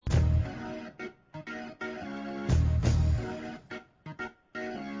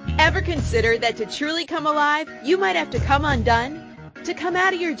Ever consider that to truly come alive, you might have to come undone? To come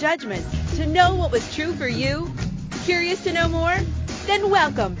out of your judgments, to know what was true for you? Curious to know more? Then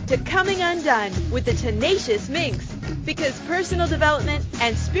welcome to Coming Undone with the Tenacious Minx. Because personal development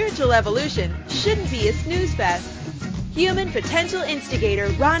and spiritual evolution shouldn't be a snooze fest. Human potential instigator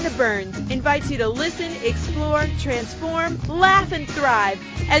Rhonda Burns invites you to listen, explore, transform, laugh, and thrive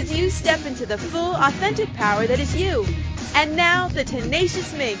as you step into the full, authentic power that is you. And now, the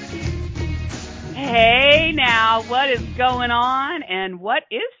Tenacious Minx. Hey now, what is going on and what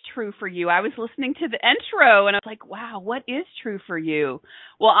is true for you? I was listening to the intro and I was like, wow, what is true for you?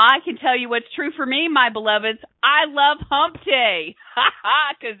 Well, I can tell you what's true for me, my beloveds. I love hump day.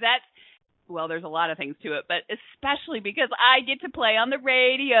 Because there's a lot of things to it, but especially because I get to play on the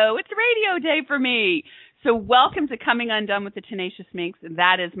radio. It's radio day for me. So welcome to Coming Undone with the Tenacious Minx.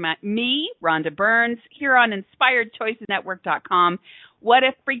 That is me, Rhonda Burns, here on InspiredChoicesNetwork.com. What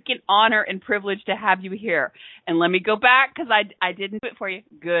a freaking honor and privilege to have you here. And let me go back because I didn't do it for you.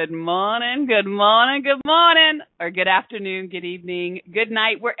 Good morning, good morning, good morning, or good afternoon, good evening, good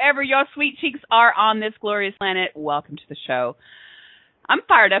night, wherever your sweet cheeks are on this glorious planet. Welcome to the show. I'm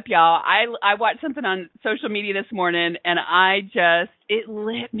fired up, y'all. I watched something on social media this morning, and it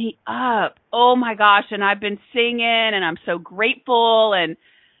lit me up. Oh, my gosh, and I've been singing, and I'm so grateful, and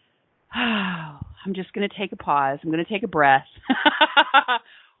I'm just going to take a pause. I'm going to take a breath.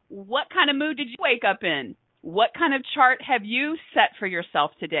 What kind of mood did you wake up in? What kind of chart have you set for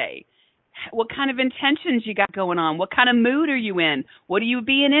yourself today? What kind of intentions you got going on? What kind of mood are you in? What are you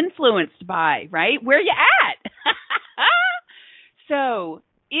being influenced by, right? Where you at? So,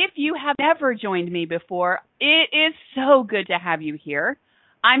 if you have never joined me before, it is so good to have you here.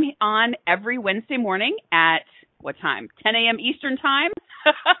 I'm on every Wednesday morning at, what time? 10 a.m. Eastern Time.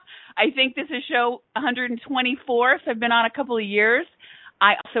 I think this is show 124th. I've been on a couple of years.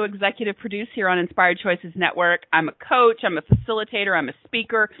 I also executive produce here on Inspired Choices Network. I'm a coach. I'm a facilitator. I'm a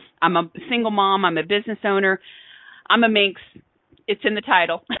speaker. I'm a single mom. I'm a business owner. I'm a minx. It's in the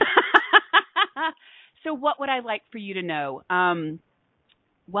title. So what would I like for you to know?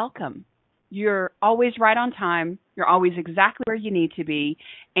 Welcome. You're always right on time. You're always exactly where you need to be.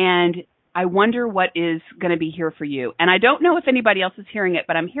 And I wonder what is going to be here for you. And I don't know if anybody else is hearing it,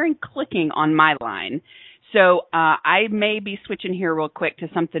 but I'm hearing clicking on my line. So I may be switching here real quick to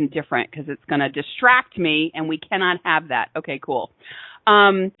something different because it's going to distract me, and we cannot have that. Okay, cool.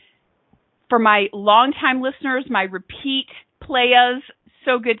 For my longtime listeners, my repeat players,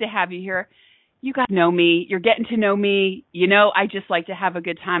 so good to have you here. You guys know me. You're getting to know me. You know, I just like to have a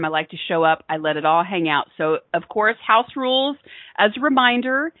good time. I like to show up. I let it all hang out. So, of course, house rules. As a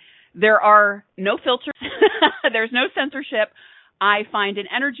reminder, there are no filters. There's no censorship. I find an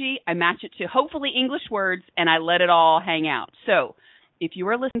energy. I match it to hopefully English words, and I let it all hang out. So if you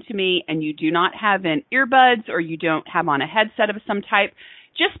are listening to me and you do not have an earbuds or you don't have on a headset of some type,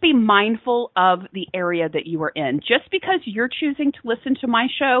 just be mindful of the area that you are in. Just because you're choosing to listen to my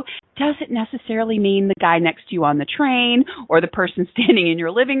show doesn't necessarily mean the guy next to you on the train or the person standing in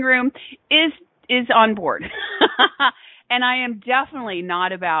your living room is on board. And I am definitely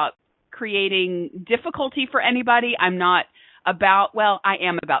not about creating difficulty for anybody. I am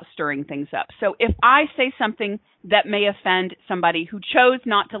about stirring things up. So if I say something that may offend somebody who chose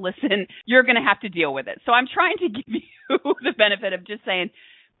not to listen, you're going to have to deal with it. So I'm trying to give you the benefit of just saying,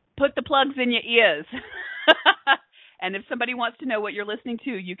 put the plugs in your ears. And if somebody wants to know what you're listening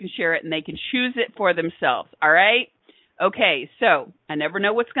to, you can share it and they can choose it for themselves. All right? Okay, so I never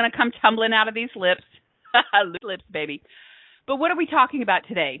know what's going to come tumbling out of these lips. Lips, baby. But what are we talking about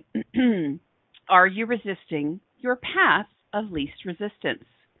today? Are you resisting your path of least resistance?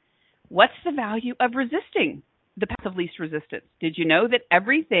 What's the value of resisting the path of least resistance? Did you know that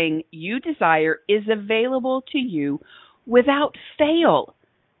everything you desire is available to you without fail,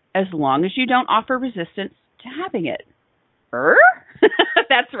 as long as you don't offer resistance to having it?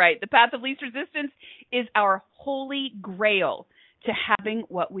 That's right. The path of least resistance is our holy grail to having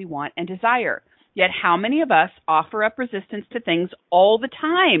what we want and desire. Yet how many of us offer up resistance to things all the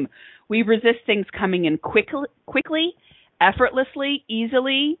time? We resist things coming in quickly, effortlessly,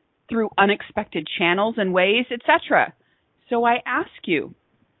 easily, through unexpected channels and ways, etc. So I ask you,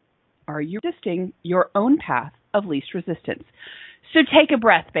 are you resisting your own path of least resistance? So take a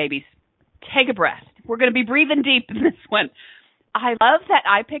breath, babies. Take a breath. We're going to be breathing deep in this one. I love that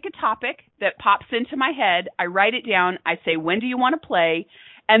I pick a topic that pops into my head. I write it down. I say, when do you want to play?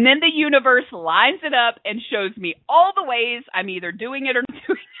 And then the universe lines it up and shows me all the ways I'm either doing it or not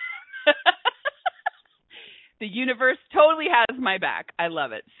doing it. The universe totally has my back. I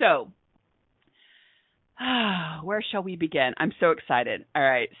love it. So Where shall we begin? I'm so excited. All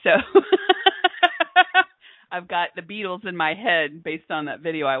right. So I've got the Beatles in my head based on that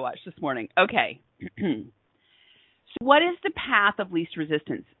video I watched this morning. Okay. So what is the path of least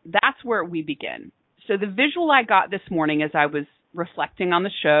resistance? That's where we begin. So the visual I got this morning as I was reflecting on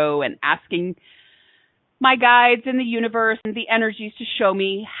the show and asking my guides in the universe and the energies to show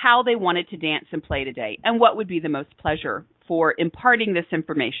me how they wanted to dance and play today and what would be the most pleasure for imparting this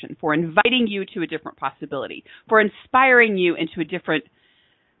information, for inviting you to a different possibility, for inspiring you into a different,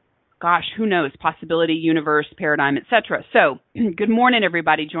 who knows, possibility, universe, paradigm, etc. So, good morning,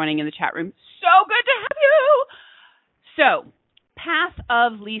 everybody joining in the chat room. So good to have you. So, path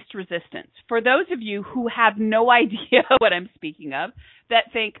of least resistance. For those of you who have no idea what I'm speaking of, that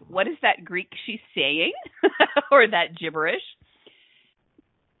think, what is that Greek she's saying? Or that gibberish?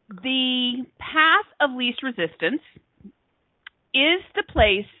 The path of least resistance is the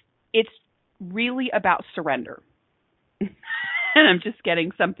place it's really about surrender. And I'm just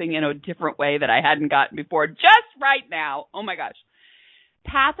getting something in a different way that I hadn't gotten before just right now. Oh my gosh.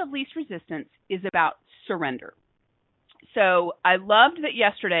 Path of least resistance is about surrender. So I loved that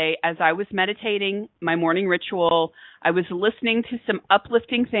yesterday as I was meditating my morning ritual, I was listening to some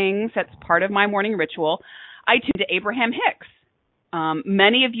uplifting things. That's part of my morning ritual. I tuned to Abraham Hicks.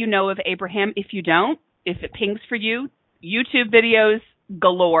 Many of you know of Abraham. If you don't, if it pings for you, YouTube videos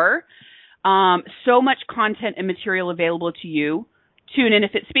galore. So much content and material available to you. Tune in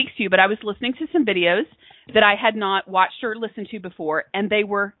if it speaks to you. But I was listening to some videos that I had not watched or listened to before, and they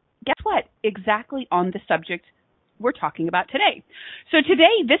were, guess what, exactly on the subject we're talking about today. So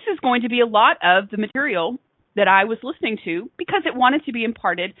today, this is going to be a lot of the material that I was listening to because it wanted to be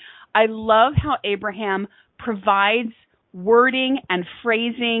imparted. I love how Abraham provides wording and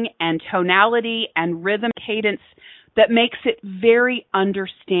phrasing and tonality and rhythm cadence that makes it very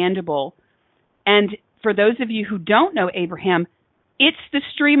understandable. And for those of you who don't know Abraham, it's the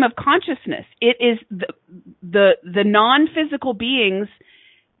stream of consciousness. It is the non-physical beings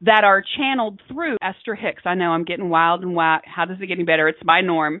that are channeled through Esther Hicks. I know I'm getting wild and whack. How does it get any better? It's my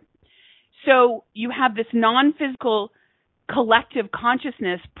norm. So you have this non-physical collective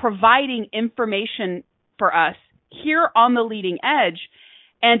consciousness providing information for us here on the leading edge.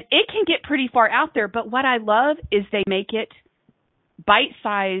 And it can get pretty far out there. But what I love is they make it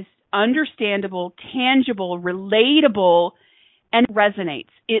bite-sized, understandable, tangible, relatable, and resonates.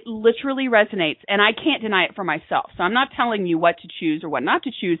 It literally resonates, and I can't deny it for myself. So I'm not telling you what to choose or what not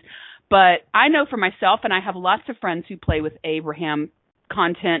to choose, but I know for myself, and I have lots of friends who play with Abraham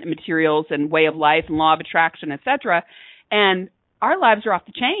content and materials and way of life and law of attraction, etc., and our lives are off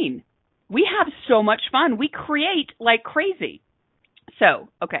the chain. We have so much fun. We create like crazy. So,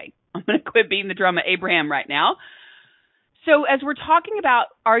 okay, I'm going to quit beating the drum of Abraham right now. So as we're talking about,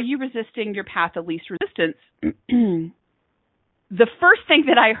 are you resisting your path of least resistance? The first thing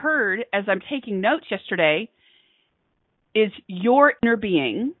that I heard as I'm taking notes yesterday is your inner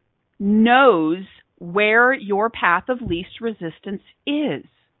being knows where your path of least resistance is.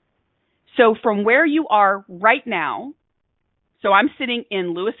 So from where you are right now, so I'm sitting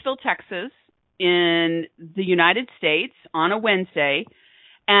in Louisville, Texas, in the United States on a Wednesday,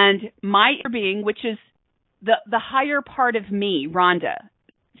 and my inner being, which is the higher part of me, Rhonda,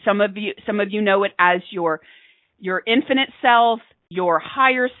 some of you know it as your infinite self, your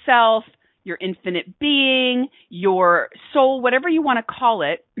higher self, your infinite being, your soul, whatever you want to call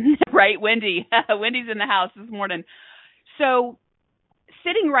it, right, Wendy? Wendy's in the house this morning. So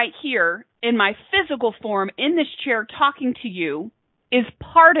sitting right here in my physical form in this chair talking to you is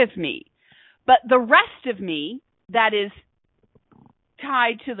part of me. But the rest of me that is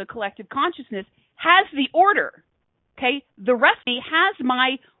tied to the collective consciousness has the order. Okay, the rest of me has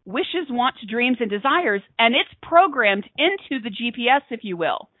my wishes, wants, dreams, and desires, and it's programmed into the GPS, if you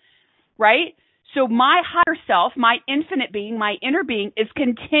will, right? So my higher self, my infinite being, my inner being is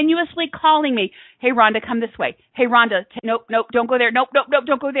continuously calling me, hey, Rhonda, come this way. Hey, Rhonda, nope, don't go there. Nope,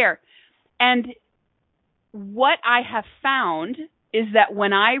 don't go there. And what I have found is that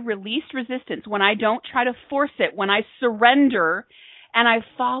when I release resistance, when I don't try to force it, when I surrender and I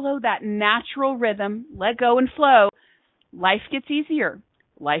follow that natural rhythm, let go and flow, life gets easier.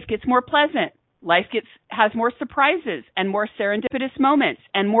 Life gets more pleasant. Life has more surprises and more serendipitous moments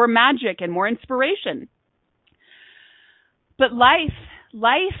and more magic and more inspiration. But life,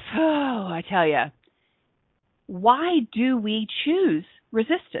 oh, I tell you, why do we choose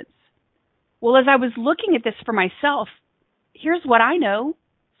resistance? Well, as I was looking at this for myself, here's what I know.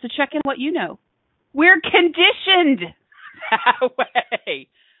 So check in what you know. We're conditioned that way.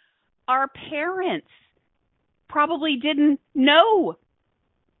 Our parents probably didn't know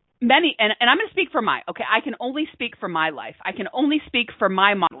and I'm going to speak for I can only speak for my life. I can only speak for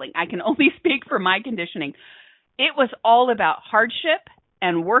my modeling. I can only speak for my conditioning. It was all about hardship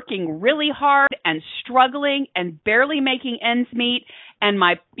and working really hard and struggling and barely making ends meet. And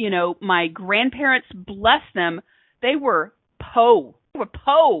my grandparents, bless them, they were po. They were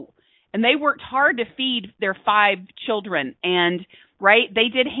po. And they worked hard to feed their 5 children. And, right, they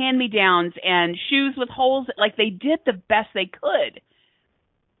did hand-me-downs and shoes with holes. Like, they did the best they could.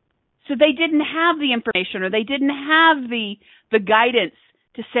 So they didn't have the information, or they didn't have the guidance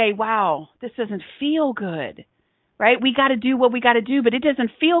to say, wow, this doesn't feel good, right? We got to do what we got to do, but it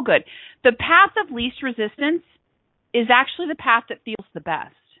doesn't feel good. The path of least resistance is actually the path that feels the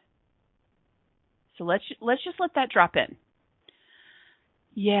best. So let's just let that drop in.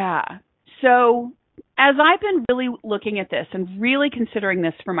 Yeah. So as I've been really looking at this and really considering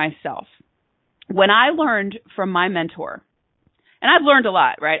this for myself, when I learned from my mentor, and I've learned a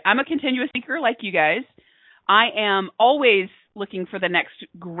lot, right? I'm a continuous seeker like you guys. I am always looking for the next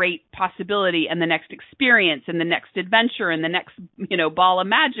great possibility and the next experience and the next adventure and the next, ball of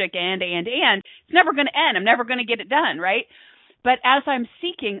magic and. It's never going to end. I'm never going to get it done, right? But as I'm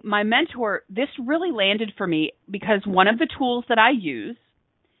seeking my mentor, this really landed for me because one of the tools that I use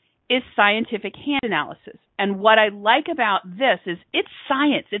is scientific hand analysis. And what I like about this is it's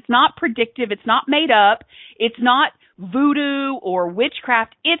science. It's not predictive. It's not made up. It's not voodoo or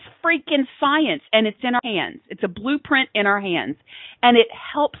witchcraft. It's freaking science, and it's in our hands. It's a blueprint in our hands, and it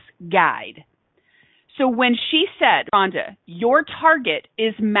helps guide. So when she said, Rhonda, your target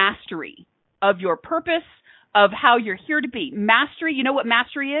is mastery of your purpose, of how you're here to be. Mastery, you know what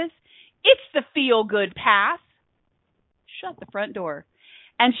mastery is? It's the feel-good path. Shut the front door.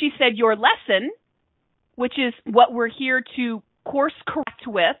 And she said, your lesson, which is what we're here to course correct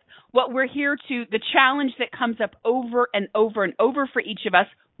with, what we're here to, the challenge that comes up over and over and over for each of us,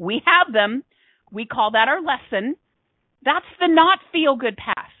 we have them. We call that our lesson. That's the not feel-good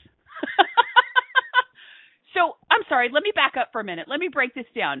path. So, I'm sorry, let me back up for a minute. Let me break this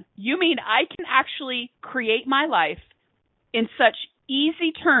down. You mean I can actually create my life in such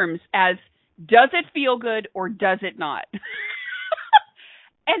easy terms as, does it feel good or does it not?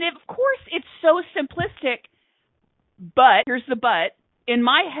 And of course, it's so simplistic, but here's the but. In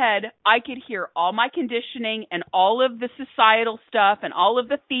my head, I could hear all my conditioning and all of the societal stuff and all of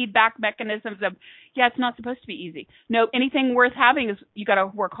the feedback mechanisms of, yeah, it's not supposed to be easy. No, anything worth having is you got to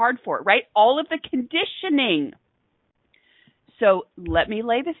work hard for it, right? All of the conditioning. So let me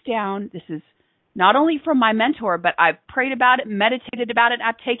lay this down. This is not only from my mentor, but I've prayed about it, meditated about it.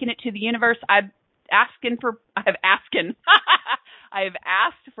 I've taken it to the universe. I have asked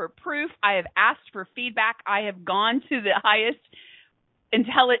for proof. I have asked for feedback. I have gone to the highest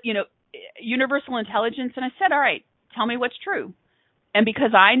universal intelligence, and I said, all right, tell me what's true. And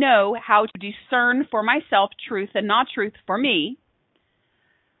because I know how to discern for myself truth and not truth for me,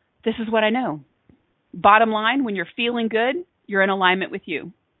 this is what I know. Bottom line, when you're feeling good, you're in alignment with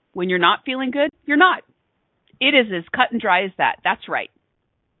you. When you're not feeling good, you're not. It is as cut and dry as that. That's right.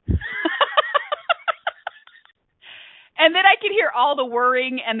 And then I could hear all the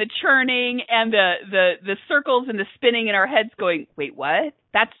whirring and the churning and the circles and the spinning in our heads going, wait, what?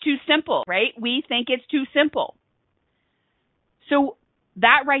 That's too simple, right? We think it's too simple. So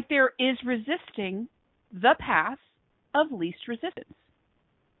that right there is resisting the path of least resistance.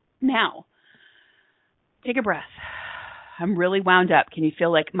 Now, take a breath. I'm really wound up. Can you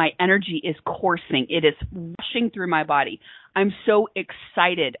feel like my energy is coursing? It is rushing through my body. I'm so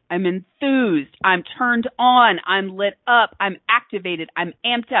excited. I'm enthused. I'm turned on. I'm lit up. I'm activated. I'm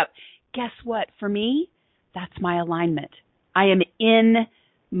amped up. Guess what? For me, that's my alignment. I am in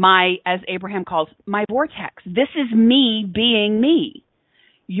my, as Abraham calls, my vortex. This is me being me.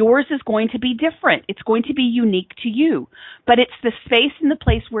 Yours is going to be different. It's going to be unique to you. But it's the space and the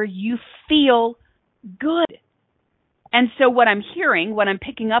place where you feel good. And so what I'm hearing, what I'm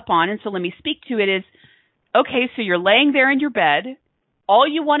picking up on, and so let me speak to it is, okay, so you're laying there in your bed. All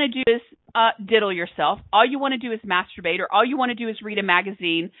you want to do is diddle yourself. All you want to do is masturbate, or all you want to do is read a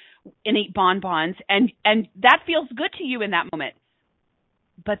magazine and eat bonbons, and that feels good to you in that moment.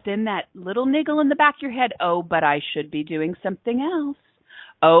 But then that little niggle in the back of your head, oh, but I should be doing something else.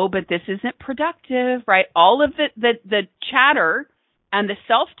 Oh, but this isn't productive, right? All of the chatter and the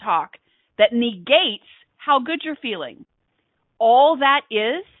self-talk that negates how good you're feeling. All that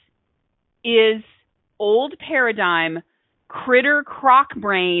is old paradigm, critter croc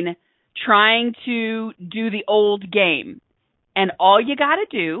brain trying to do the old game. And all you got to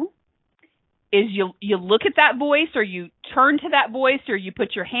do is you look at that voice, or you turn to that voice, or you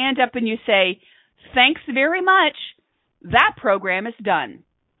put your hand up and you say, thanks very much. That program is done.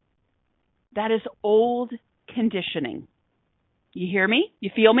 That is old conditioning. You hear me? You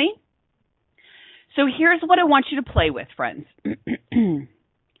feel me? So here's what I want you to play with, friends.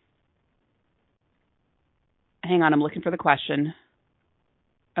 Hang on, I'm looking for the question.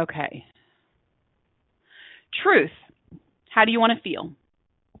 Okay. Truth. How do you want to feel?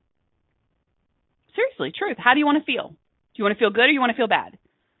 Seriously, truth. How do you want to feel? Do you want to feel good or do you want to feel bad? Do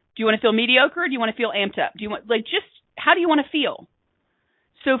you want to feel mediocre or do you want to feel amped up? Do you want, how do you want to feel?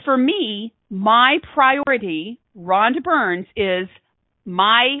 So for me, my priority, Rhonda Burns, is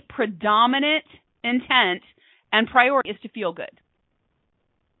my predominant intent and priority is to feel good.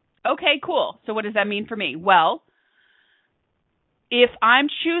 Okay, cool. So what does that mean for me? Well, if I'm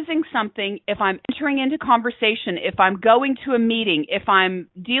choosing something, if I'm entering into conversation, if I'm going to a meeting, if I'm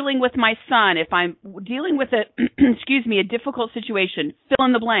dealing with my son, if I'm dealing with a difficult situation, fill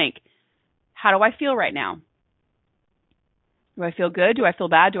in the blank. How do I feel right now? Do I feel good? Do I feel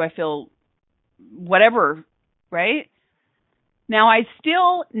bad? Do I feel whatever, right? Now, I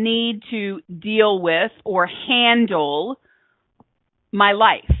still need to deal with or handle my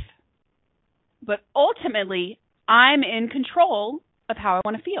life. But ultimately, I'm in control of how I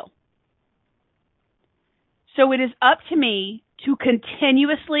want to feel. So it is up to me to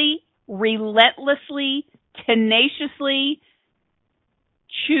continuously, relentlessly, tenaciously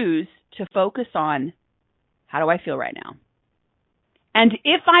choose to focus on how do I feel right now. And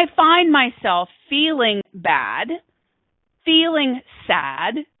if I find myself feeling bad, feeling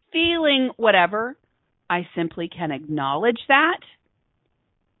sad, feeling whatever, I simply can acknowledge that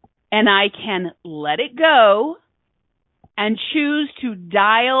and I can let it go and choose to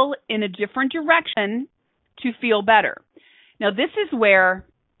dial in a different direction to feel better. Now, this is where,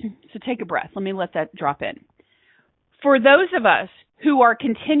 so take a breath. Let me let that drop in. For those of us who are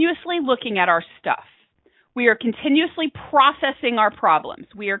continuously looking at our stuff, we are continuously processing our problems.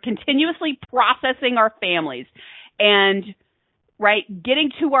 We are continuously processing our families and, right, getting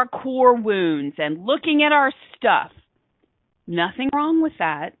to our core wounds and looking at our stuff. Nothing wrong with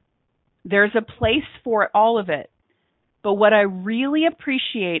that. There's a place for all of it. But what I really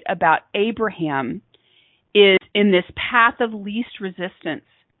appreciate about Abraham is in this path of least resistance,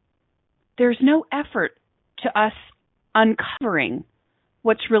 there's no effort to us uncovering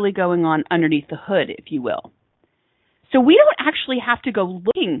what's really going on underneath the hood, if you will. So we don't actually have to go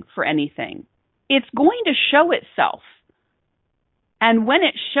looking for anything. It's going to show itself. And when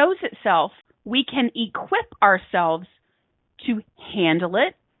it shows itself, we can equip ourselves to handle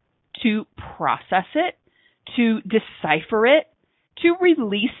it, to process it, to decipher it, to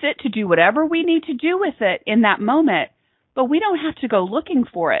release it, to do whatever we need to do with it in that moment. But we don't have to go looking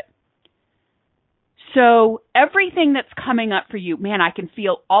for it. So everything that's coming up for you, man, I can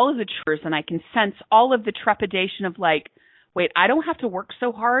feel all of the triggers and I can sense all of the trepidation of like, wait, I don't have to work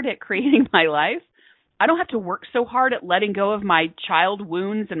so hard at creating my life. I don't have to work so hard at letting go of my child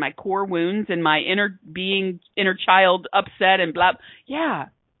wounds and my core wounds and my inner child upset and blah. Yeah.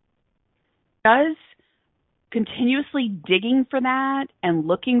 Does continuously digging for that and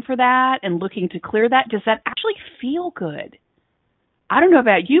looking to clear that, does that actually feel good? I don't know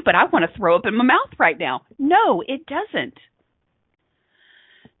about you, but I want to throw up in my mouth right now. No, it doesn't.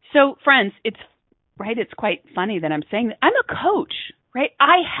 So, friends, it's quite funny that I'm saying that. I'm a coach, right?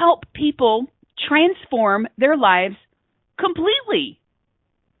 I help people transform their lives completely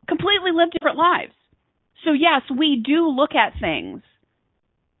live different lives. So, yes, we do look at things,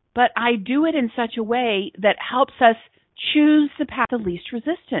 but I do it in such a way that helps us choose the path of least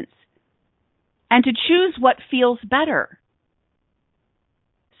resistance and to choose what feels better.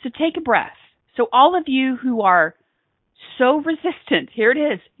 So take a breath. So all of you who are so resistant, here it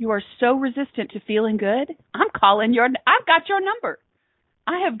is, you are so resistant to feeling good, I've got your number.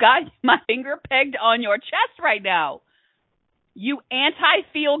 I have got my finger pegged on your chest right now. You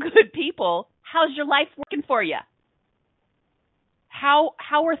anti-feel-good people, how's your life working for you? How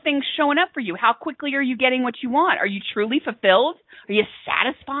are things showing up for you? How quickly are you getting what you want? Are you truly fulfilled? Are you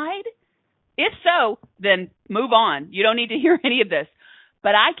satisfied? If so, then move on. You don't need to hear any of this.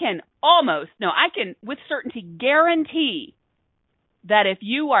 But I can with certainty guarantee that if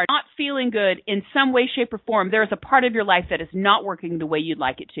you are not feeling good in some way, shape, or form, there's a part of your life that is not working the way you'd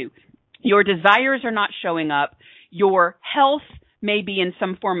like it to. Your desires are not showing up. Your health may be in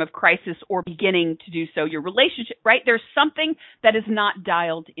some form of crisis or beginning to do so. Your relationship, right? There's something that is not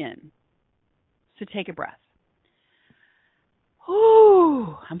dialed in. So take a breath.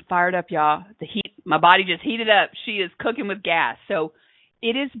 Whew, I'm fired up, y'all. My body just heated up. She is cooking with gas. So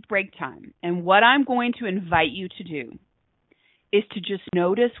it is break time. And what I'm going to invite you to do is to just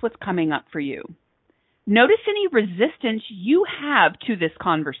notice what's coming up for you. Notice any resistance you have to this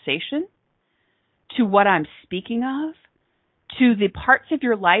conversation. to what I'm speaking of, to the parts of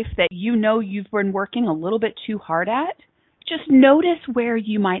your life that you know you've been working a little bit too hard at, just notice where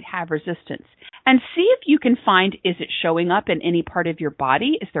you might have resistance and see if you can find, is it showing up in any part of your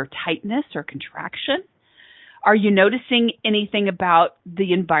body? Is there tightness or contraction? Are you noticing anything about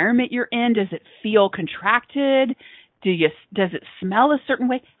the environment you're in? Does it feel contracted? Does it smell a certain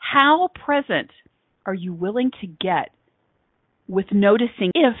way? How present are you willing to get with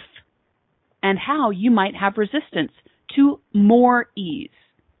noticing if and how you might have resistance to more ease,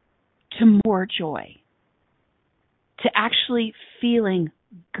 to more joy, to actually feeling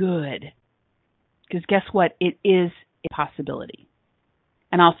good? Because guess what? It is a possibility.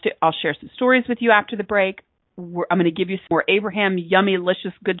 And I'll share some stories with you after the break. I'm going to give you some more Abraham yummy,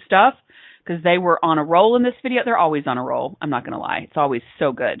 delicious, good stuff because they were on a roll in this video. They're always on a roll. I'm not going to lie. It's always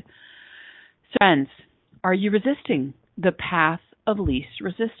so good. So friends, are you resisting the path of least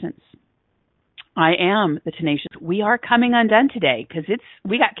resistance? I am the tenacious. We are coming undone today because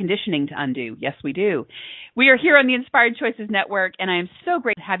we got conditioning to undo. Yes, we do. We are here on the Inspired Choices Network, and I am so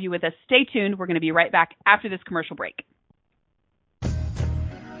great to have you with us. Stay tuned. We're going to be right back after this commercial break.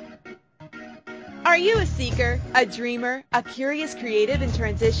 Are you a seeker, a dreamer, a curious creative in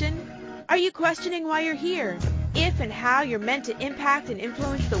transition? Are you questioning why you're here, if and how you're meant to impact and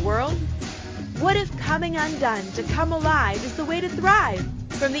influence the world? What if coming undone to come alive is the way to thrive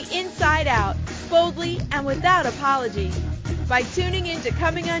from the inside out, boldly and without apology? By tuning in to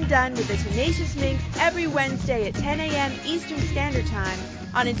Coming Undone with the Tenacious Minx every Wednesday at 10 a.m. Eastern Standard Time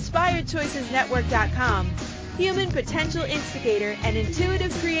on InspiredChoicesNetwork.com, human potential instigator and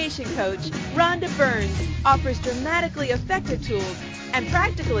intuitive creation coach Rhonda Burns offers dramatically effective tools and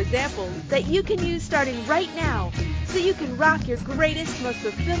practical examples that you can use starting right now so you can rock your greatest, most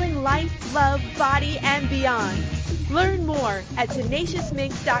fulfilling life, love, body, and beyond. Learn more at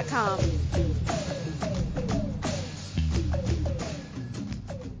TenaciousMinx.com.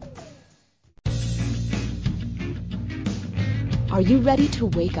 Are you ready to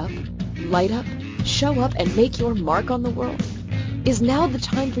wake up, light up, show up, and make your mark on the world? Is now the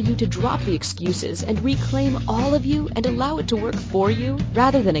time for you to drop the excuses and reclaim all of you and allow it to work for you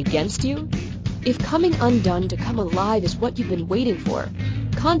rather than against you? If coming undone to come alive is what you've been waiting for,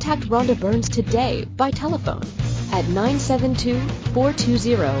 contact Rhonda Burns today by telephone at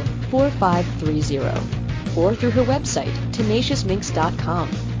 972-420-4530 or through her website, TenaciousMinx.com.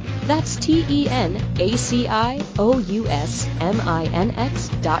 That's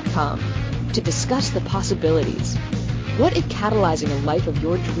TenaciousMinx.com to discuss the possibilities. What if catalyzing a life of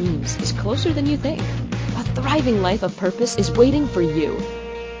your dreams is closer than you think? A thriving life of purpose is waiting for you.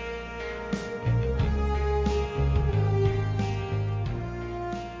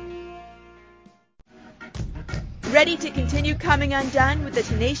 Ready to continue coming undone with the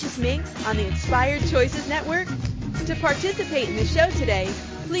Tenacious Minx on the Inspired Choices Network? To participate in the show today,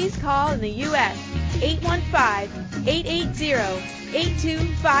 please call in the U.S.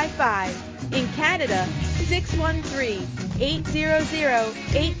 815-880-8255. In Canada,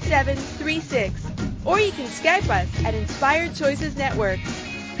 613-800-8736. Or you can Skype us at Inspired Choices Network.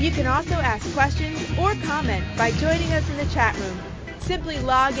 You can also ask questions or comment by joining us in the chat room. Simply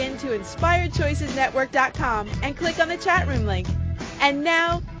log in to InspiredChoicesNetwork.com and click on the chat room link. And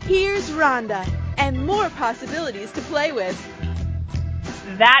now, here's Rhonda and more possibilities to play with.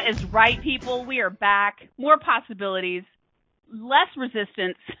 That is right, people. We are back. More possibilities, less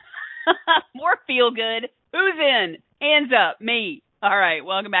resistance, more feel good. Who's in? Hands up. Me. All right.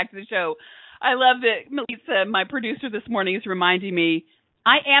 Welcome back to the show. I love that Melissa, my producer this morning, is reminding me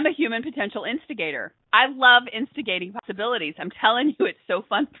I am a human potential instigator. I love instigating possibilities. I'm telling you, it's so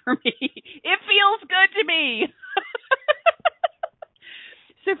fun for me. It feels good to me.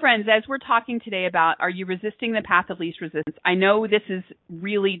 So friends, as we're talking today about, are you resisting the path of least resistance? I know this is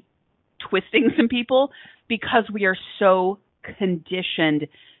really twisting some people because we are so conditioned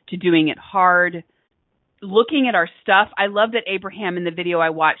to doing it hard, looking at our stuff. I love that Abraham in the video I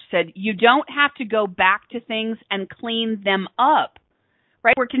watched said, you don't have to go back to things and clean them up,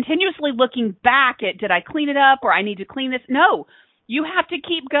 right? We're continuously looking back at, did I clean it up or I need to clean this? No, you have to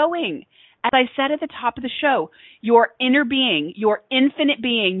keep going. As I said at the top of the show, your inner being, your infinite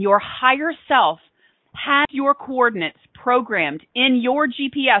being, your higher self has your coordinates programmed in your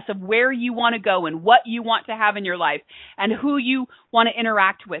GPS of where you want to go and what you want to have in your life and who you want to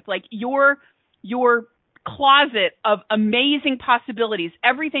interact with. Like your closet of amazing possibilities,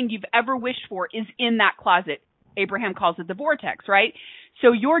 everything you've ever wished for is in that closet. Abraham calls it the vortex, right?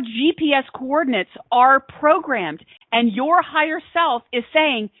 So your GPS coordinates are programmed and your higher self is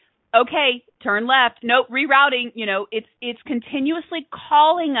saying, okay, turn left. Nope, rerouting. You know, it's continuously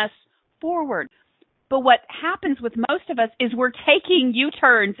calling us forward. But what happens with most of us is we're taking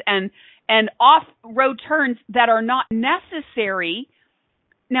U-turns and off-road turns that are not necessary.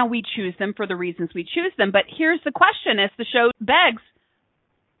 Now, we choose them for the reasons we choose them, but here's the question as the show begs.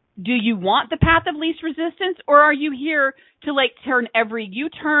 Do you want the path of least resistance, or are you here to turn every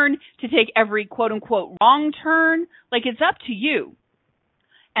U-turn, to take every quote-unquote wrong turn? It's up to you.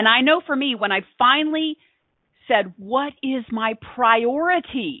 And I know for me, when I finally said, what is my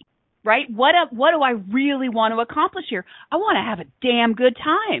priority, right? What do I really want to accomplish here? I want to have a damn good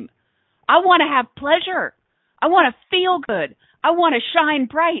time. I want to have pleasure. I want to feel good. I want to shine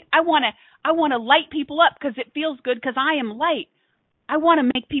bright. I want to light people up because it feels good because I am light. I want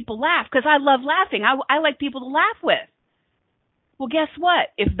to make people laugh because I love laughing. I like people to laugh with. Well, guess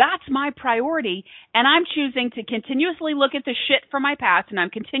what? If that's my priority and I'm choosing to continuously look at the shit from my past and I'm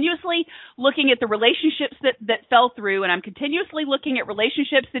continuously looking at the relationships that fell through and I'm continuously looking at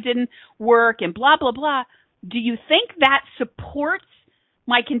relationships that didn't work and blah, blah, blah, do you think that supports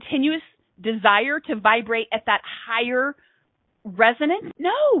my continuous desire to vibrate at that higher resonance?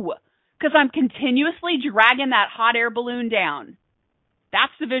 No, because I'm continuously dragging that hot air balloon down.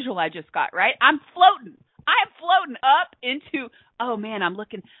 That's the visual I just got, right? I'm floating up into, oh man, I'm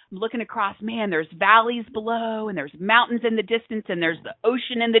looking across, man, there's valleys below and there's mountains in the distance and there's the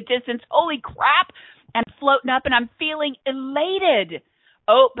ocean in the distance. Holy crap. And I'm floating up and I'm feeling elated.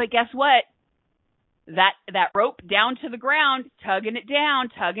 Oh, but guess what? That rope down to the ground, tugging it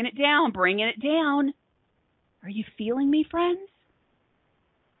down, bringing it down. Are you feeling me, friends?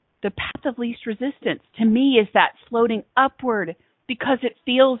 The path of least resistance to me is that floating upward because it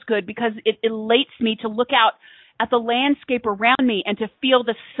feels good, because it elates me to look out at the landscape around me and to feel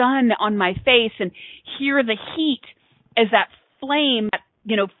the sun on my face and hear the heat as that flame,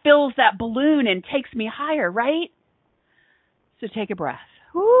 fills that balloon and takes me higher, right? So take a breath.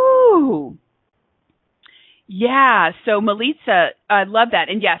 Woo! Yeah, so Melissa, I love that.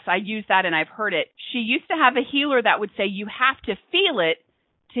 And yes, I use that and I've heard it. She used to have a healer that would say you have to feel it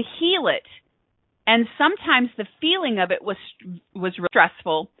to heal it. And sometimes the feeling of it was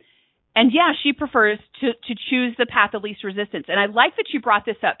stressful. And yeah, she prefers to choose the path of least resistance. And I like that you brought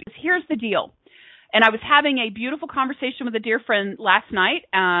this up because here's the deal. And I was having a beautiful conversation with a dear friend last night.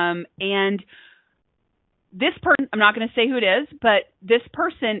 And this person, I'm not going to say who it is, but this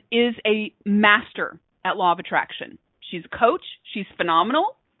person is a master at law of attraction. She's a coach. She's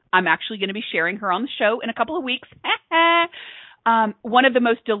phenomenal. I'm actually going to be sharing her on the show in a couple of weeks. One of the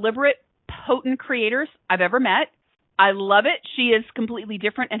most deliberate, potent creators I've ever met. I love it. She is completely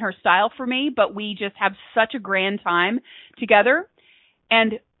different in her style for me, but we just have such a grand time together.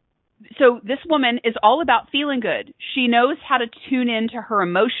 And so this woman is all about feeling good. She knows how to tune into her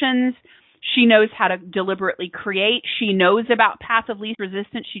emotions. She knows how to deliberately create. She knows about path of least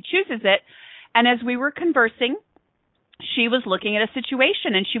resistance. She chooses it. And as we were conversing, she was looking at a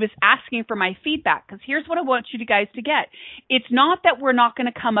situation and she was asking for my feedback because here's what I want you guys to get. It's not that we're not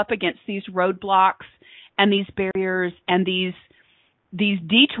going to come up against these roadblocks and these barriers and these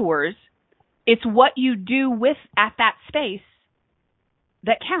detours. It's what you do at that space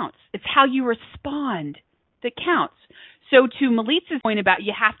that counts. It's how you respond that counts. So to Melitza's point about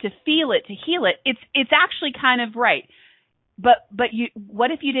you have to feel it to heal it, it's actually kind of right. But what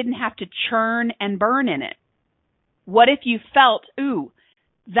if you didn't have to churn and burn in it? What if you felt, ooh,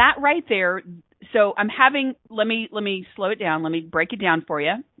 that right there? So let me slow it down. Let me break it down for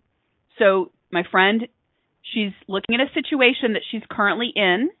you. So my friend, she's looking at a situation that she's currently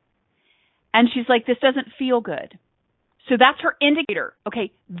in, and she's like, this doesn't feel good. So that's her indicator.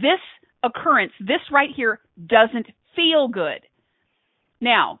 Okay, this occurrence, this right here doesn't feel good.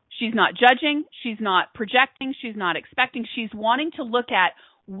 Now, she's not judging, she's not projecting, she's not expecting, she's wanting to look at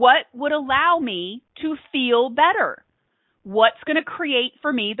what would allow me to feel better. What's going to create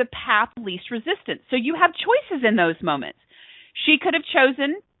for me the path of least resistance? So you have choices in those moments. She could have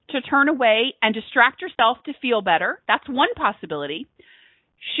chosen to turn away and distract herself to feel better. That's one possibility.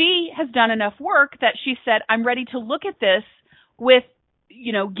 She has done enough work that she said, I'm ready to look at this with,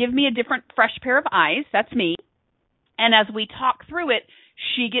 give me a different, fresh pair of eyes. That's me. And as we talk through it,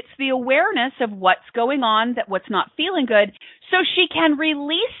 she gets the awareness of what's going on, that what's not feeling good, so she can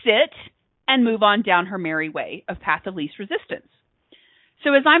release it and move on down her merry way of path of least resistance.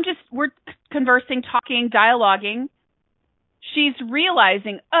 So as we're conversing, talking, dialoguing, she's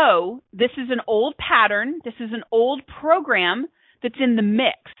realizing, oh, this is an old pattern. This is an old program that's in the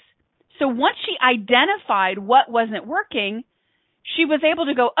mix. So once she identified what wasn't working, she was able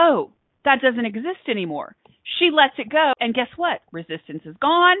to go, oh, that doesn't exist anymore. She lets it go, and guess what? Resistance is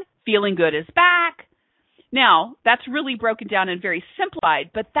gone. Feeling good is back. Now, that's really broken down and very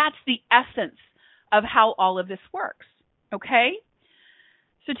simplified, but that's the essence of how all of this works. Okay?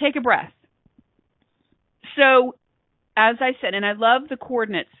 So take a breath. So, as I said, and I love the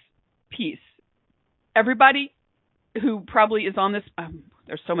coordinates piece. Everybody who probably is on this,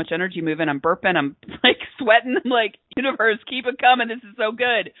 there's so much energy moving. I'm burping. I'm like sweating. I'm like, universe, keep it coming. This is so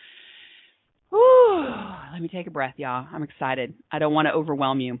good. Whew. Let me take a breath, y'all. I'm excited. I don't want to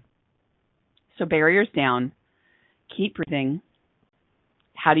overwhelm you. So barriers down. Keep breathing.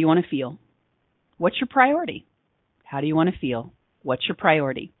 How do you want to feel? What's your priority? How do you want to feel? What's your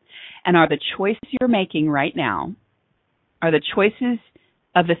priority? And are the choices you're making right now, are the choices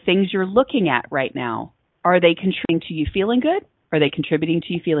of the things you're looking at right now, are they contributing to you feeling good? Or are they contributing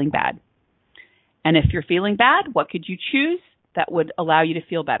to you feeling bad? And if you're feeling bad, what could you choose that would allow you to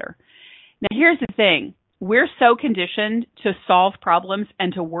feel better? Now, here's the thing. We're so conditioned to solve problems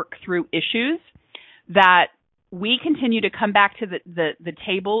and to work through issues that we continue to come back to the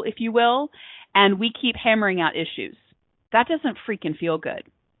table, if you will, and we keep hammering out issues. That doesn't freaking feel good.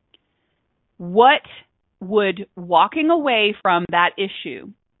 What would walking away from that issue,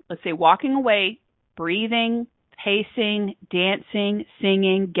 let's say walking away, breathing, pacing, dancing,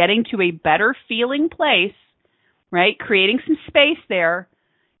 singing, getting to a better feeling place, right? Creating some space there,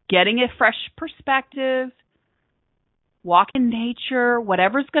 getting a fresh perspective, walk in nature,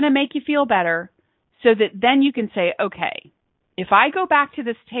 whatever's going to make you feel better, so that then you can say, okay, if I go back to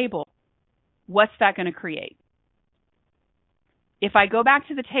this table, what's that going to create? If I go back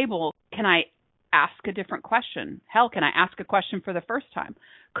to the table, can I ask a different question? Hell, can I ask a question for the first time?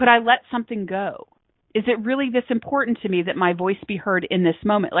 Could I let something go? Is it really this important to me that my voice be heard in this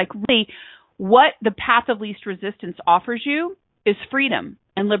moment? Like, really, what the path of least resistance offers you is freedom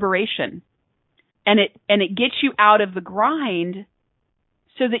and liberation. And it gets you out of the grind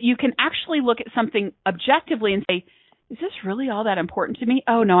so that you can actually look at something objectively and say, is this really all that important to me?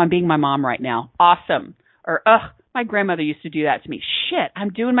 Oh, no, I'm being my mom right now. Awesome. Or, my grandmother used to do that to me. Shit, I'm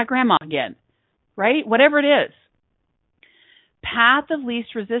doing my grandma again. Right? Whatever it is. Path of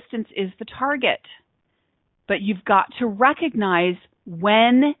least resistance is the target. But you've got to recognize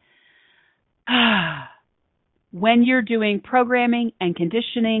when you're doing programming and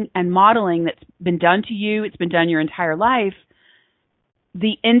conditioning and modeling that's been done to you, it's been done your entire life,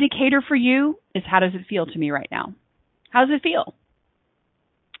 the indicator for you is, how does it feel to me right now? How does it feel?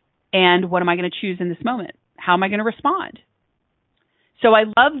 And what am I going to choose in this moment? How am I going to respond? So I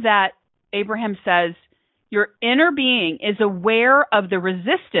love that Abraham says, your inner being is aware of the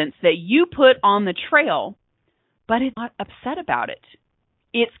resistance that you put on the trail, but it's not upset about it.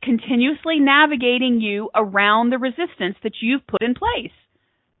 It's continuously navigating you around the resistance that you've put in place.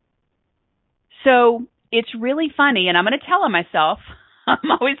 So it's really funny, and I'm going to tell on myself.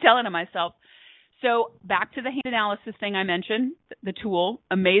 I'm always telling on myself. So back to the hand analysis thing I mentioned, the tool,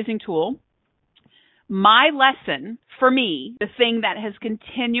 amazing tool. My lesson for me, the thing that has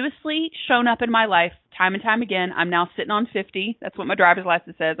continuously shown up in my life time and time again, I'm now sitting on 50. That's what my driver's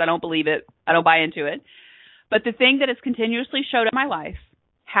license says. I don't believe it. I don't buy into it. But the thing that has continuously showed up in my life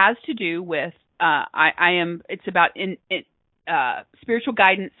has to do with, it's about spiritual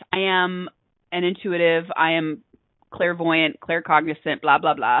guidance. I am an intuitive. I am clairvoyant, claircognizant, blah,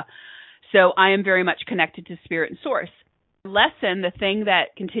 blah, blah. So I am very much connected to spirit and source. Lesson, the thing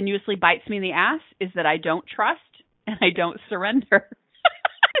that continuously bites me in the ass, is that I don't trust and I don't surrender.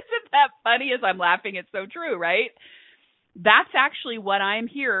 Isn't that funny? As I'm laughing, it's so true, right? That's actually what I'm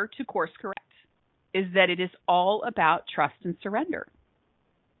here to course correct, is that it is all about trust and surrender.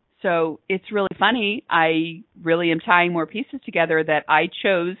 So it's really funny. I really am tying more pieces together that I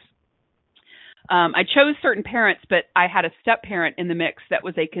chose certain parents, but I had a step parent in the mix that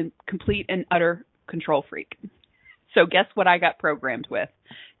was a complete and utter control freak. So guess what I got programmed with?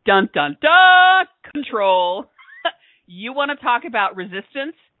 Dun, dun, dun, control. You want to talk about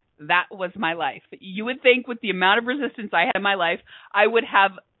resistance? That was my life. You would think with the amount of resistance I had in my life, I would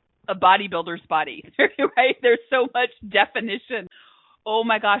have a bodybuilder's body, right? There's so much definition. Oh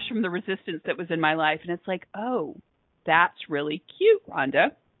my gosh, from the resistance that was in my life. And it's like, oh, that's really cute,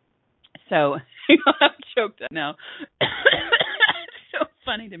 Rhonda. So I'm choked up now. It's so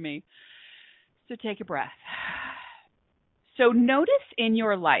funny to me. So take a breath. So notice in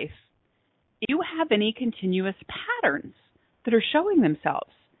your life, if you have any continuous patterns that are showing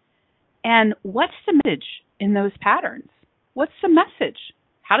themselves. And what's the message in those patterns? What's the message?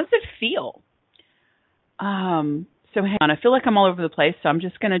 How does it feel? So hang on, I feel like I'm all over the place, so I'm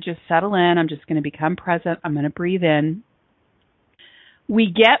just going to settle in. I'm just going to become present. I'm going to breathe in. We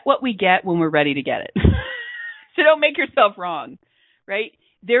get what we get when we're ready to get it. So don't make yourself wrong, right?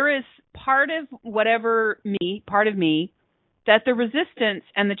 There is part of me that the resistance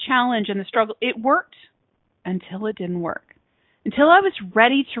and the challenge and the struggle, it worked until it didn't work. Until I was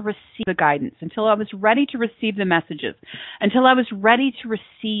ready to receive the guidance, until I was ready to receive the messages, until I was ready to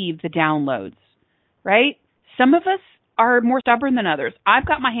receive the downloads, right? Some of us are more stubborn than others. I've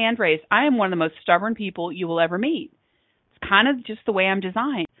got my hand raised. I am one of the most stubborn people you will ever meet. It's kind of just the way I'm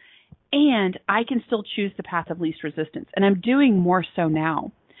designed. And I can still choose the path of least resistance. And I'm doing more so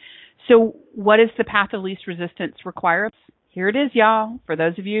now. So what does the path of least resistance require? Here it is, y'all. For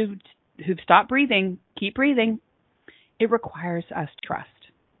those of you who've stopped breathing, keep breathing. It requires us to trust.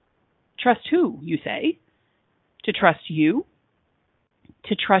 Trust who, you say? To trust you,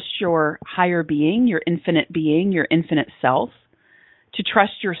 to trust your higher being, your infinite self, to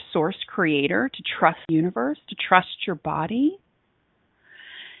trust your source creator, to trust the universe, to trust your body.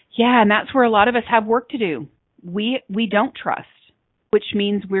 Yeah, and that's where a lot of us have work to do. We don't trust, which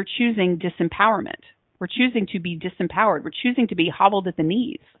means we're choosing disempowerment. We're choosing to be disempowered. We're choosing to be hobbled at the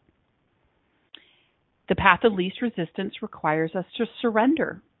knees. The path of least resistance requires us to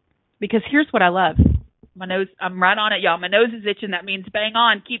surrender. Because here's what I love. My nose, I'm right on it, y'all. My nose is itching. That means bang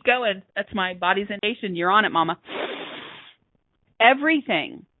on. Keep going. That's my body's indication. You're on it, mama.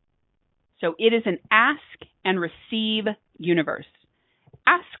 Everything. So it is an ask and receive universe.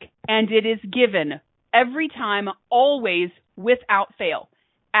 Ask and it is given every time, always, without fail.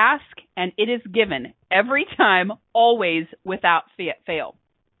 Ask and it is given every time, always, without fail.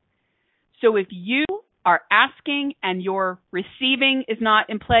 So if you are asking and your receiving is not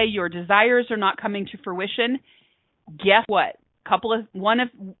in play, your desires are not coming to fruition, guess what?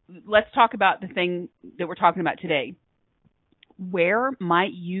 Let's talk about the thing that we're talking about today. Where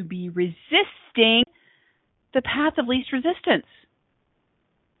might you be resisting the path of least resistance?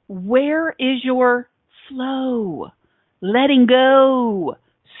 Where is your flow? Letting go,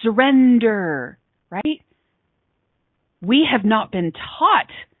 surrender, right? We have not been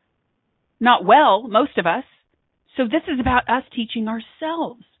taught. Not well, most of us. So this is about us teaching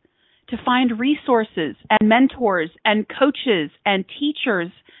ourselves to find resources and mentors and coaches and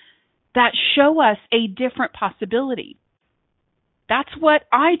teachers that show us a different possibility. That's what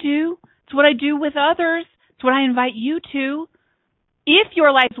I do. It's what I do with others. It's what I invite you to. If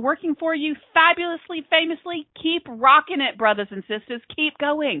your life is working for you fabulously, famously, keep rocking it, brothers and sisters. Keep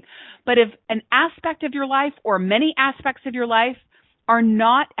going. But if an aspect of your life or many aspects of your life are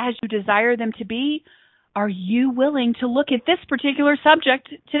not as you desire them to be, are you willing to look at this particular subject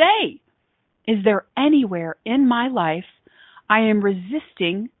today? Is there anywhere in my life I am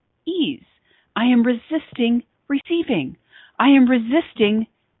resisting ease? I am resisting receiving. I am resisting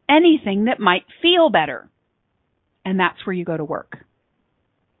anything that might feel better. And that's where you go to work.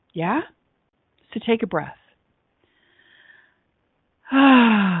 Yeah? So take a breath.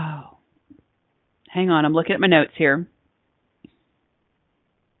 Oh. Hang on, I'm looking at my notes here.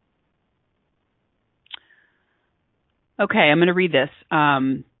 Okay, I'm going to read this.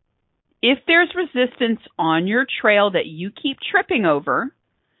 If there's resistance on your trail that you keep tripping over,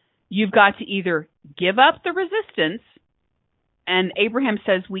 you've got to either give up the resistance, and Abraham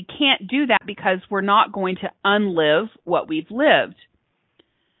says we can't do that because we're not going to unlive what we've lived.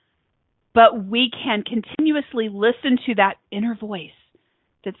 But we can continuously listen to that inner voice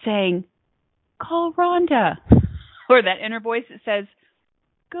that's saying, call Rhonda, or that inner voice that says,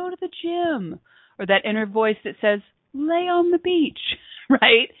 go to the gym, or that inner voice that says, lay on the beach,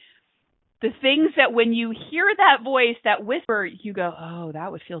 right? The things that when you hear that voice, that whisper, you go, oh,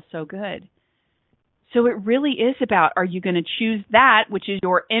 that would feel so good. So it really is about, are you going to choose that, which is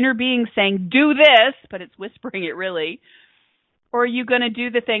your inner being saying, do this, but it's whispering it really, or are you going to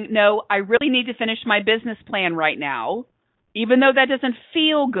do the thing, no, I really need to finish my business plan right now, even though that doesn't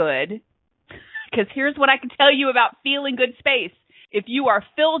feel good, because here's what I can tell you about feeling good space. If you are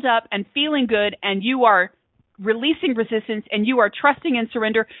filled up and feeling good and you are releasing resistance and you are trusting and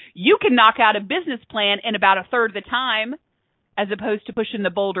surrender, you can knock out a business plan in about a third of the time, as opposed to pushing the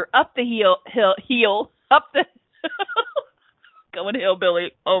boulder up the hill, up the going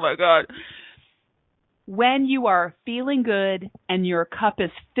hillbilly. Oh my God. When you are feeling good and your cup is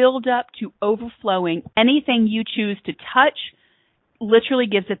filled up to overflowing, anything you choose to touch literally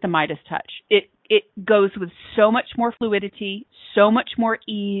gives it the Midas touch. It goes with so much more fluidity, so much more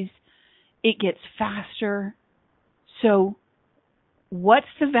ease. It gets faster. So what's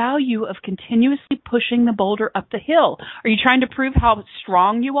the value of continuously pushing the boulder up the hill? Are you trying to prove how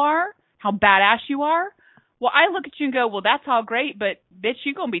strong you are? How badass you are? Well, I look at you and go, well, that's all great, but bitch,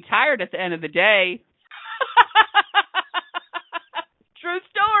 you're going to be tired at the end of the day. True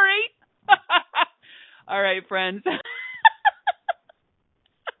story. All right, friends.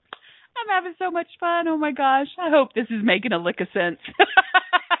 I'm having so much fun. Oh my gosh. I hope this is making a lick of sense.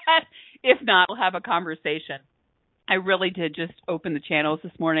 If not, we'll have a conversation. I really did just open the channels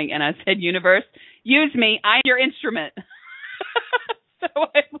this morning and I said, universe, use me. I'm your instrument. So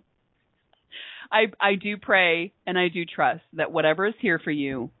I do pray and I do trust that whatever is here for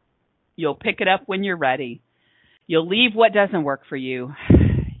you, you'll pick it up when you're ready. You'll leave what doesn't work for you.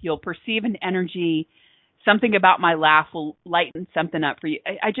 You'll perceive an energy. Something about my laugh will lighten something up for you.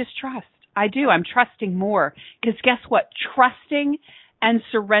 I just trust. I do. I'm trusting more. Because guess what? Trusting and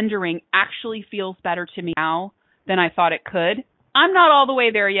surrendering actually feels better to me now than I thought it could. I'm not all the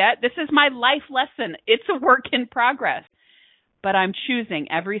way there yet. This is my life lesson. It's a work in progress. But I'm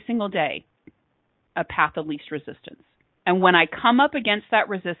choosing every single day a path of least resistance. And when I come up against that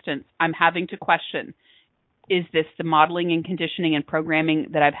resistance, I'm having to question, is this the modeling and conditioning and programming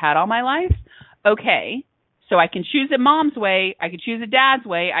that I've had all my life? Okay, so I can choose it mom's way, I can choose it dad's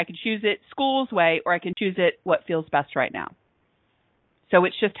way, I can choose it school's way, or I can choose it what feels best right now. So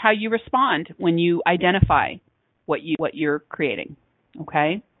it's just how you respond when you identify what you're creating,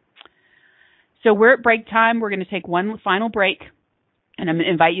 okay? So we're at break time. We're going to take one final break, and I'm going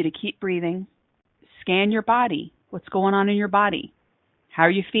to invite you to keep breathing. Scan your body. What's going on in your body? How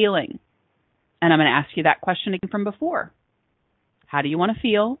are you feeling? And I'm going to ask you that question again from before. How do you want to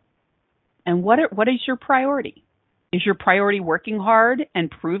feel? And what is your priority? Is your priority working hard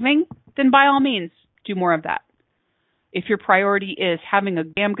and proving? Then by all means, do more of that. If your priority is having a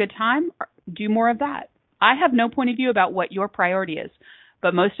damn good time, do more of that. I have no point of view about what your priority is,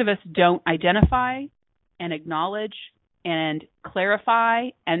 but most of us don't identify and acknowledge and clarify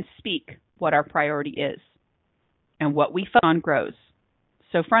and speak what our priority is. And what we focus on grows.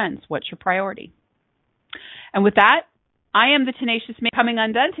 So friends, what's your priority? And with that, I am the Tenacious Me coming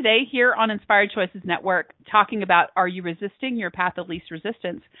undone today here on Inspired Choices Network, talking about, are you resisting your path of least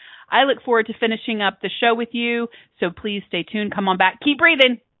resistance? I look forward to finishing up the show with you, so please stay tuned. Come on back. Keep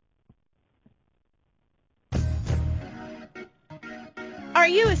breathing. Are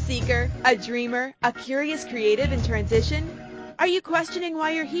you a seeker, a dreamer, a curious creative in transition? Are you questioning why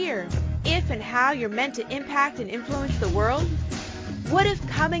you're here? If and how you're meant to impact and influence the world? What if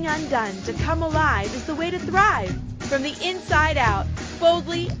coming undone to come alive is the way to thrive? From the inside out,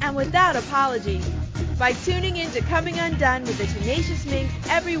 boldly and without apology. By tuning in to Coming Undone with the Tenacious Minx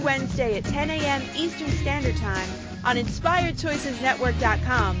every Wednesday at 10 a.m. Eastern Standard Time on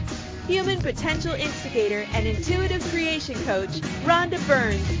InspiredChoicesNetwork.com, human potential instigator and intuitive creation coach Rhonda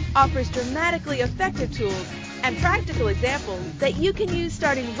Burns offers dramatically effective tools and practical examples that you can use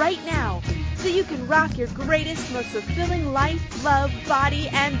starting right now so you can rock your greatest, most fulfilling life, love, body,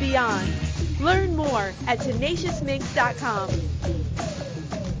 and beyond. Learn more at TenaciousMinx.com.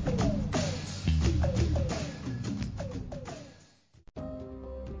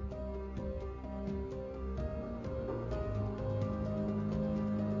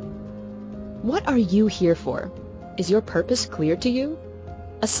 What are you here for? Is your purpose clear to you?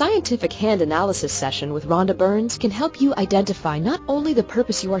 A scientific hand analysis session with Rhonda Burns can help you identify not only the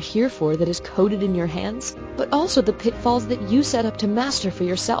purpose you are here for that is coded in your hands, but also the pitfalls that you set up to master for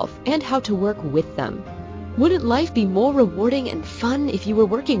yourself and how to work with them. Wouldn't life be more rewarding and fun if you were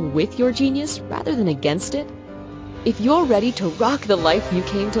working with your genius rather than against it? If you're ready to rock the life you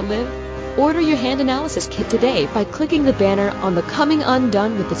came to live, order your hand analysis kit today by clicking the banner on the Coming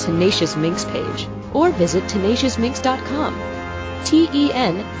Undone with the Tenacious Minx page, or visit TenaciousMinx.com.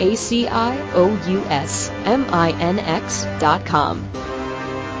 TenaciousMinx.com.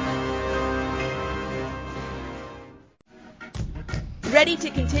 Ready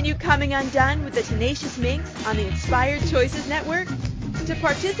to continue coming undone with the Tenacious Minx on the Inspired Choices Network? To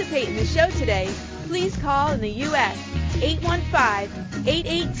participate in the show today, please call in the U.S.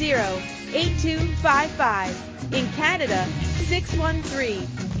 815-880-8255. In Canada,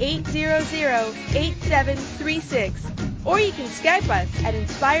 613-800-8736. Or you can Skype us at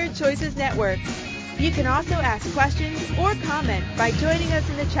Inspired Choices Network. You can also ask questions or comment by joining us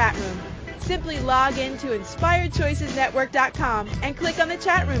in the chat room. Simply log in to InspiredChoicesNetwork.com and click on the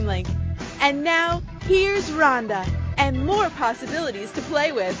chat room link. And now, here's Rhonda and more possibilities to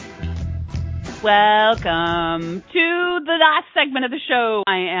play with. Welcome to the last segment of the show.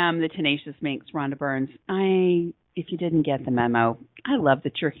 I am the Tenacious Minx, Rhonda Burns. If you didn't get the memo, I love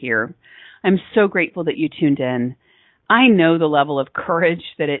that you're here. I'm so grateful that you tuned in. I know the level of courage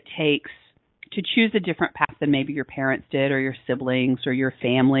that it takes to choose a different path than maybe your parents did, or your siblings, or your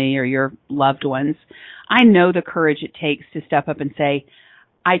family, or your loved ones. I know the courage it takes to step up and say,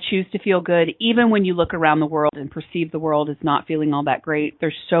 I choose to feel good, even when you look around the world and perceive the world as not feeling all that great.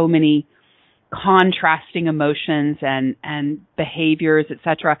 There's so many contrasting emotions and behaviors,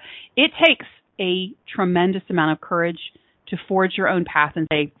 etc. It takes a tremendous amount of courage to forge your own path and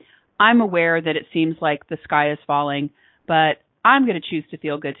say, I'm aware that it seems like the sky is falling, but I'm going to choose to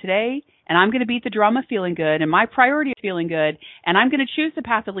feel good today, and I'm going to beat the drum of feeling good, and my priority is feeling good, and I'm going to choose the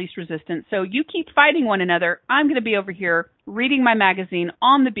path of least resistance. So you keep fighting one another. I'm going to be over here reading my magazine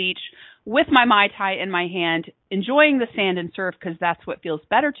on the beach with my Mai Tai in my hand, enjoying the sand and surf because that's what feels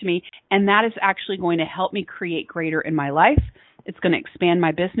better to me, and that is actually going to help me create greater in my life. It's going to expand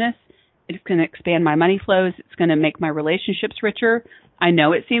my business. It's going to expand my money flows. It's going to make my relationships richer. I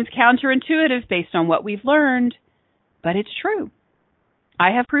know it seems counterintuitive based on what we've learned, but it's true.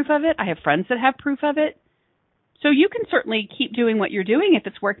 I have proof of it. I have friends that have proof of it. So you can certainly keep doing what you're doing if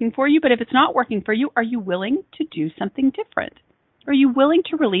it's working for you, but if it's not working for you, are you willing to do something different? Are you willing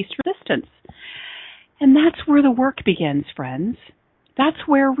to release resistance? And that's where the work begins, friends. That's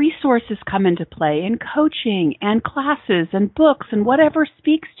where resources come into play, and coaching and classes and books and whatever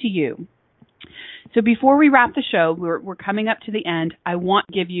speaks to you. So before we wrap the show, we're coming up to the end. I want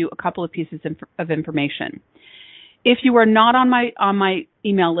to give you a couple of pieces of information. If you are not on my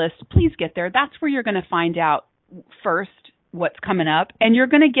email list, please get there. That's where you're going to find out first what's coming up, and you're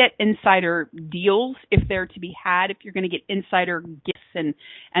going to get insider deals if they're to be had, if you're going to get insider gifts and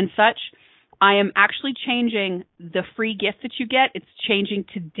such. I am actually changing the free gift that you get. It's changing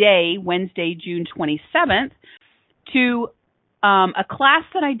today, Wednesday, June 27th, to a class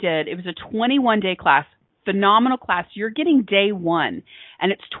that I did. It was a 21-day class. Phenomenal class. You're getting day one,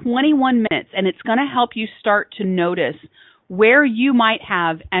 and it's 21 minutes, and it's going to help you start to notice where you might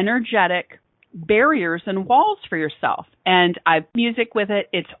have energetic barriers and walls for yourself. And I've music with it.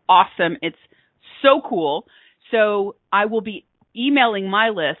 It's awesome. It's so cool. So I will be emailing my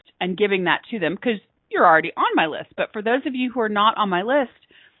list and giving that to them because you're already on my list. But for those of you who are not on my list,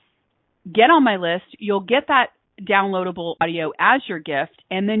 get on my list. You'll get that downloadable audio as your gift,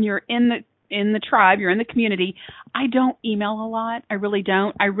 and then you're in the tribe, you're in the community. I don't email a lot. I really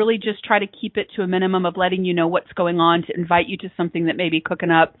don't. I really just try to keep it to a minimum of letting you know what's going on, to invite you to something that may be cooking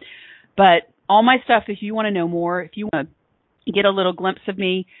up. But all my stuff, if you want to know more, if you want to get a little glimpse of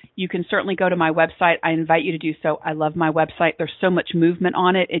me, you can certainly go to my website. I invite you to do so. I love my website. There's so much movement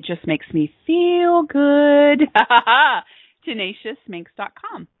on it. It just makes me feel good.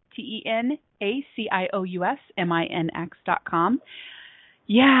 TenaciousMinx.com. TenaciousMinx.com.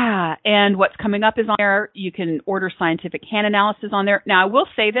 Yeah, and what's coming up is on there. You can order scientific hand analysis on there. Now, I will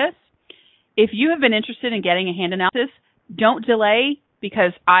say this. If you have been interested in getting a hand analysis, don't delay,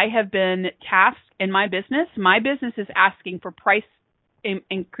 because I have been tasked in my business. My business is asking for price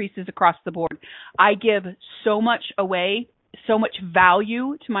increases across the board. I give so much away, so much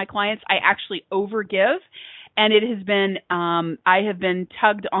value to my clients. I actually overgive. And it has been, I have been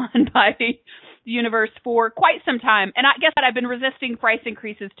tugged on by the universe for quite some time. And I guess that I've been resisting price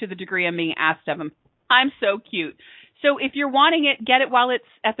increases to the degree I'm being asked of them. I'm so cute. So if you're wanting it, get it while it's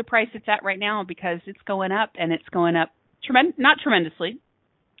at the price it's at right now, because it's going up, and it's going up not tremendously.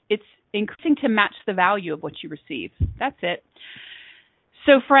 It's increasing to match the value of what you receive. That's it.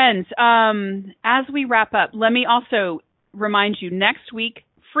 So friends, as we wrap up, let me also remind you, next week,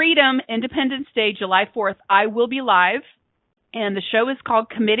 Freedom, Independence Day, July 4th, I will be live, and the show is called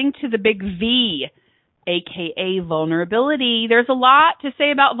Committing to the Big V, aka vulnerability. There's a lot to say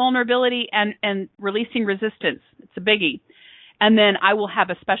about vulnerability and releasing resistance. It's a biggie. And then I will have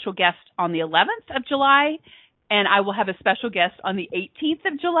a special guest on the 11th of July, and I will have a special guest on the 18th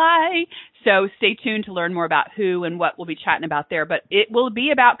of July. So stay tuned to learn more about who and what we'll be chatting about there. But it will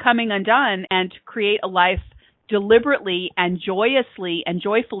be about coming undone and to create a life deliberately and joyously and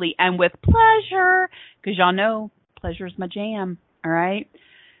joyfully and with pleasure, because y'all know pleasure is my jam. All right.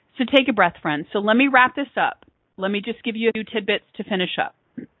 So take a breath, friends. So let me wrap this up. Let me just give you a few tidbits to finish up.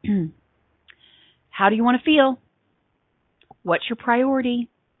 How do you want to feel? What's your priority?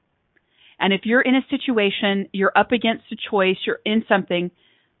 And if you're in a situation, you're up against a choice, you're in something,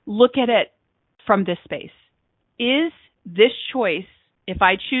 look at it from this space. Is this choice, if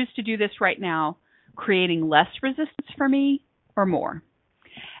I choose to do this right now, creating less resistance for me or more?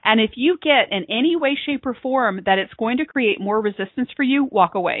 And if you get in any way, shape, or form that it's going to create more resistance for you,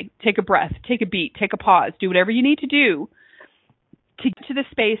 walk away. Take a breath, take a beat, take a pause, do whatever you need to do to get to the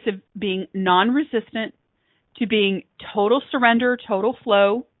space of being non-resistant, to being total surrender, total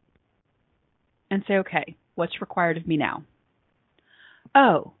flow, and say, okay, what's required of me now?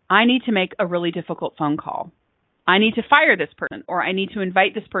 Oh, I need to make a really difficult phone call. I need to fire this person, or I need to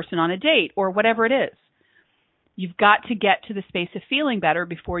invite this person on a date, or whatever it is. You've got to get to the space of feeling better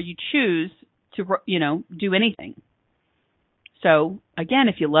before you choose to, do anything. So, again,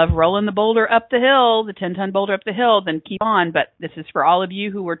 if you love rolling the boulder up the hill, the 10-ton boulder up the hill, then keep on. But this is for all of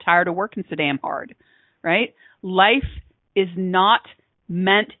you who are tired of working so damn hard, right? Life is not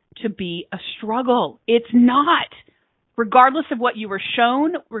meant to be a struggle. It's not. Regardless of what you were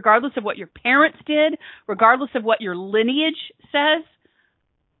shown, regardless of what your parents did, regardless of what your lineage says,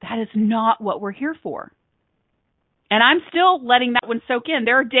 that is not what we're here for. And I'm still letting that one soak in.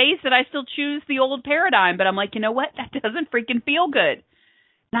 There are days that I still choose the old paradigm, but I'm like, you know what? That doesn't freaking feel good.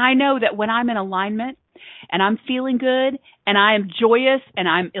 And I know that when I'm in alignment and I'm feeling good and I am joyous and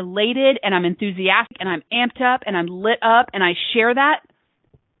I'm elated and I'm enthusiastic and I'm amped up and I'm lit up and I share that,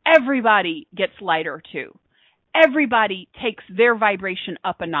 everybody gets lighter too. Everybody takes their vibration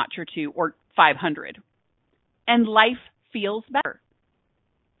up a notch or two or 500. And life feels better.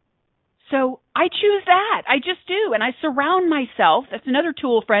 So I choose that. I just do. And I surround myself. That's another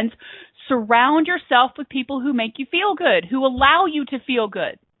tool, friends. Surround yourself with people who make you feel good, who allow you to feel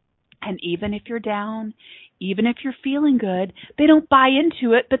good. And even if you're down, even if you're feeling good, they don't buy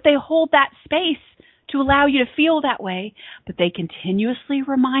into it, but they hold that space to allow you to feel that way. But they continuously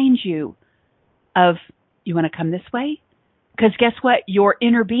remind you of, you want to come this way? Because guess what? Your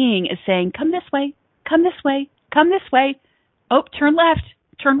inner being is saying, come this way, come this way, come this way. Oh, turn left,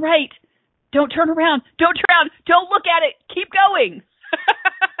 turn right. Don't turn around. Don't turn around. Don't look at it. Keep going.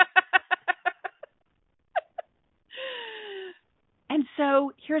 And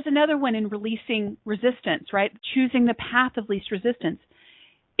so here's another one in releasing resistance, right? Choosing the path of least resistance.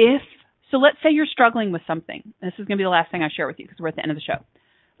 So let's say you're struggling with something. This is going to be the last thing I share with you because we're at the end of the show.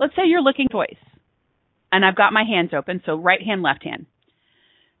 Let's say you're looking for choice. And I've got my hands open, so right hand, left hand.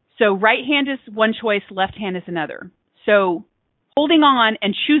 So right hand is one choice, left hand is another. So holding on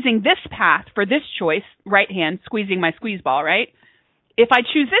and choosing this path for this choice, right hand, squeezing my squeeze ball, right? If I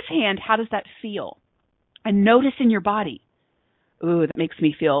choose this hand, how does that feel? And notice in your body. Ooh, that makes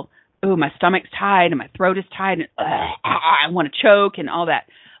me feel, ooh, my stomach's tight and my throat is tight and I want to choke and all that.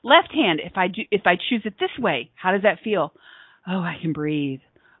 Left hand, if I choose it this way, how does that feel? Oh, I can breathe.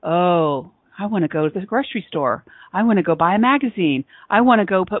 Oh, I want to go to the grocery store. I want to go buy a magazine. I want to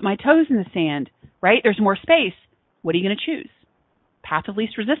go put my toes in the sand, right? There's more space. What are you going to choose? Path of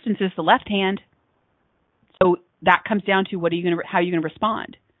least resistance is the left hand. So that comes down to how are you going to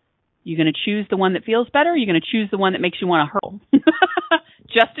respond? You're going to choose the one that feels better? Or you're going to choose the one that makes you want to hurl?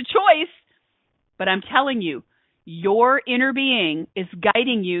 Just a choice. But I'm telling you, your inner being is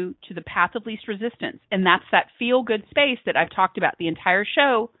guiding you to the path of least resistance. And that's that feel-good space that I've talked about the entire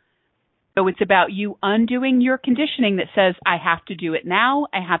show. So it's about you undoing your conditioning that says, I have to do it now,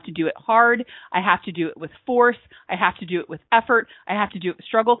 I have to do it hard, I have to do it with force, I have to do it with effort, I have to do it with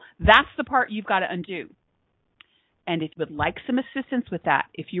struggle. That's the part you've got to undo. And if you would like some assistance with that,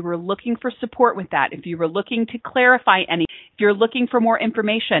 if you were looking for support with that, if you were looking to clarify if you're looking for more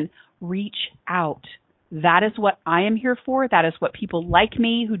information, reach out. That is what I am here for. That is what people like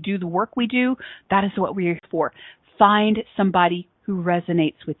me who do the work we do, that is what we're here for. Find somebody who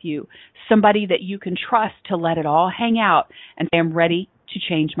resonates with you, somebody that you can trust to let it all hang out and say, I'm ready to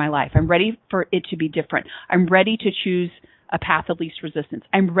change my life. I'm ready for it to be different. I'm ready to choose a path of least resistance.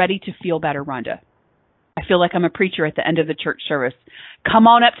 I'm ready to feel better, Rhonda. I feel like I'm a preacher at the end of the church service. Come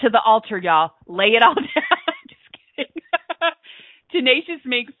on up to the altar, y'all. Lay it all down. Just kidding.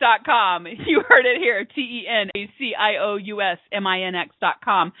 TenaciousMinx.com. You heard it here.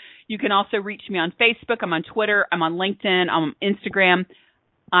 TenaciousMinx.com. You can also reach me on Facebook. I'm on Twitter. I'm on LinkedIn. I'm on Instagram.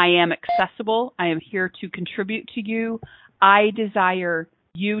 I am accessible. I am here to contribute to you. I desire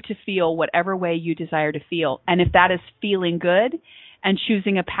you to feel whatever way you desire to feel. And if that is feeling good and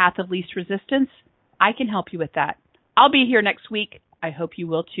choosing a path of least resistance, I can help you with that. I'll be here next week. I hope you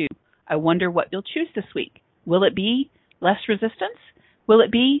will too. I wonder what you'll choose this week. Will it be less resistance? Will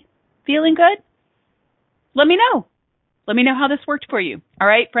it be feeling good? Let me know. Let me know how this worked for you. All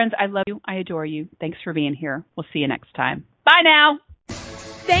right, friends, I love you. I adore you. Thanks for being here. We'll see you next time. Bye now.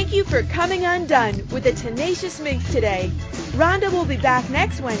 Thank you for coming undone with the Tenacious Minx today. Rhonda will be back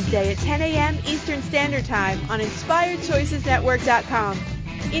next Wednesday at 10 a.m. Eastern Standard Time on InspiredChoicesNetwork.com.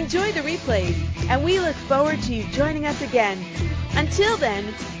 Enjoy the replays, and we look forward to you joining us again. Until then,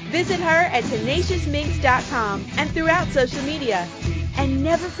 visit her at TenaciousMinx.com and throughout social media. And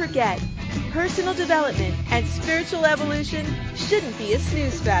never forget, personal development and spiritual evolution shouldn't be a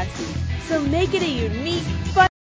snooze fest. So make it a unique, fun